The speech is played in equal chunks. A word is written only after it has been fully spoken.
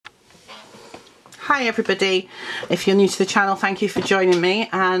Hi everybody, if you're new to the channel, thank you for joining me,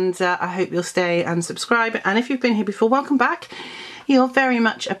 and I hope you'll stay and subscribe, and if you've been here before, welcome back. You're very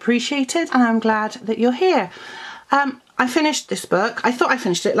much appreciated and I'm glad that you're here. I finished this book. I thought I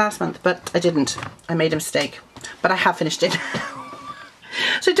finished it last month, but I didn't. I made a mistake, but I have finished it.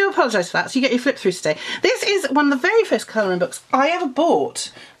 So I do apologise for that. So you get your flip through today. This is one of the very first colouring books I ever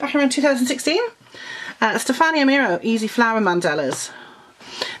bought back around 2016. Stefania MIra, Easy Flower Mandalas.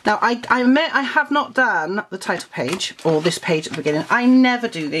 Now I admit I have not done the title page or this page at the beginning. I never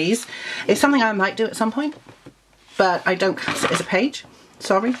do these. It's something I might do at some point, but I don't class it as a page.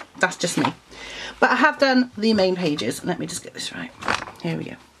 Sorry, that's just me. But I have done the main pages. Let me just get this right. Here we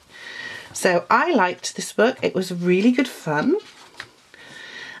go. So I liked this book. It was really good fun.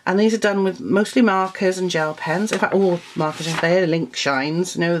 And these are done with mostly markers and gel pens. In fact, all markers, they're link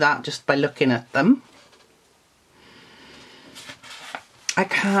shines. Know that just by looking at them. I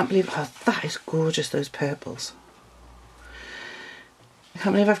can't believe, oh, that is gorgeous, those purples. I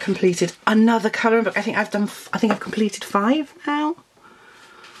can't believe I've completed another colouring book. I think I've completed 5 now.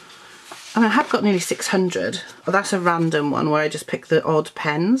 I mean, I have got nearly 600. Oh, that's a random one where I just pick the odd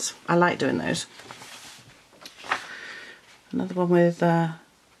pens. I like doing those. Another one with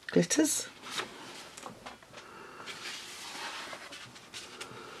glitters.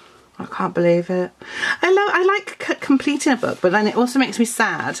 I can't believe it. I like completing a book, but then it also makes me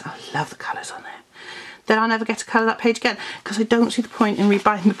sad. I love the colours on there. Then I'll never get to colour that page again because I don't see the point in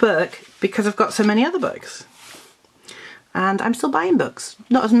rebuying the book because I've got so many other books. And I'm still buying books.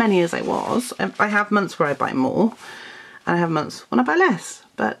 Not as many as I was. I have months where I buy more and I have months when I buy less.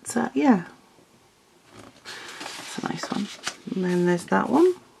 But yeah, it's a nice one. And then there's that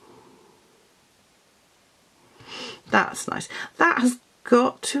one. That's nice. That has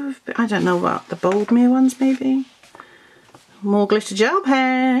got to have been, I don't know what, the Boldmere ones maybe? More glitter gel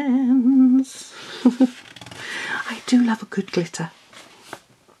pens. I do love a good glitter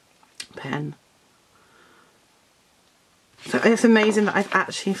pen. So it's amazing that I've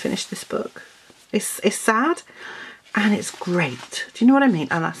actually finished this book. It's sad and it's great. Do you know what I mean?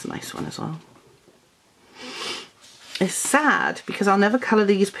 And that's a nice one as well. It's sad because I'll never colour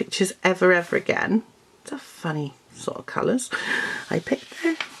these pictures ever again. It's a funny sort of colours I picked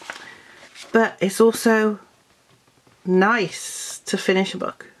there. But it's also nice to finish a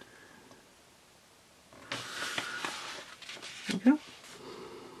book. There we go.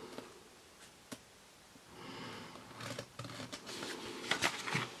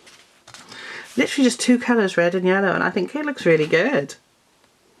 Literally just 2 colours, red and yellow, and I think it looks really good.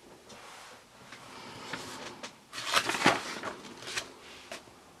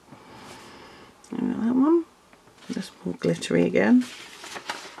 That one. Just more glittery again.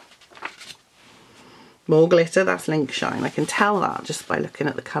 More glitter, that's link shine. I can tell that just by looking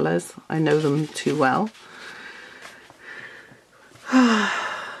at the colours. I know them too well.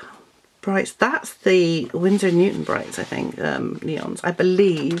 Brights, that's the Winsor & Newton Brights, I think, neons. I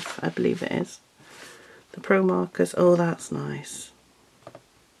believe it is. The Pro markers, oh that's nice.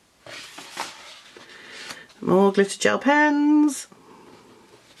 More glitter gel pens.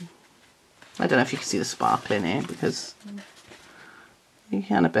 I don't know if you can see the sparkle in here because you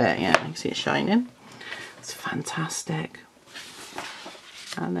can a bit, yeah, you can see it shining. It's fantastic.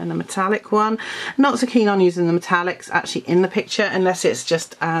 And then a metallic one. Not so keen on using the metallics actually in the picture unless it's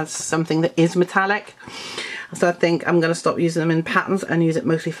just as something that is metallic. So I think I'm going to stop using them in patterns and use it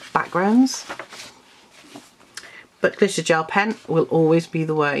mostly for backgrounds. But glitter gel pen will always be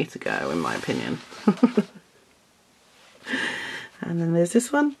the way to go in my opinion. And then there's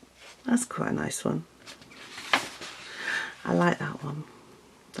this one. That's quite a nice one. I like that one.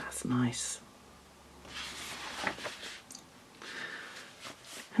 That's nice.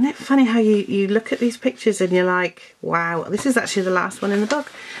 Isn't it funny how you look at these pictures and you're like, wow, this is actually the last one in the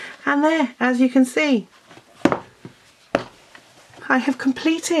book. And there, as you can see, I have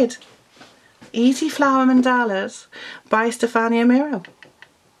completed Easy Flower Mandalas by Stefania MIra.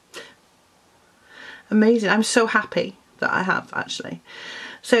 Amazing. I'm so happy that I have actually.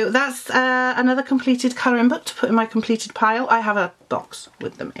 So that's another completed colouring book to put in my completed pile. I have a box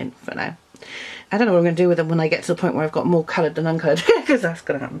with them in for now. I don't know what I'm going to do with them when I get to the point where I've got more coloured than uncoloured because that's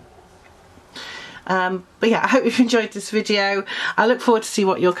going to happen. But yeah, I hope you've enjoyed this video. I look forward to see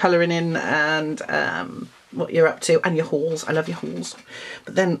what you're colouring in and what you're up to, and your hauls. I love your hauls.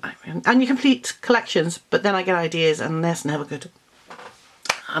 But then, and your complete collections, but then I get ideas and that's never good.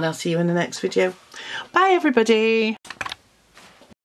 And I'll see you in the next video. Bye everybody.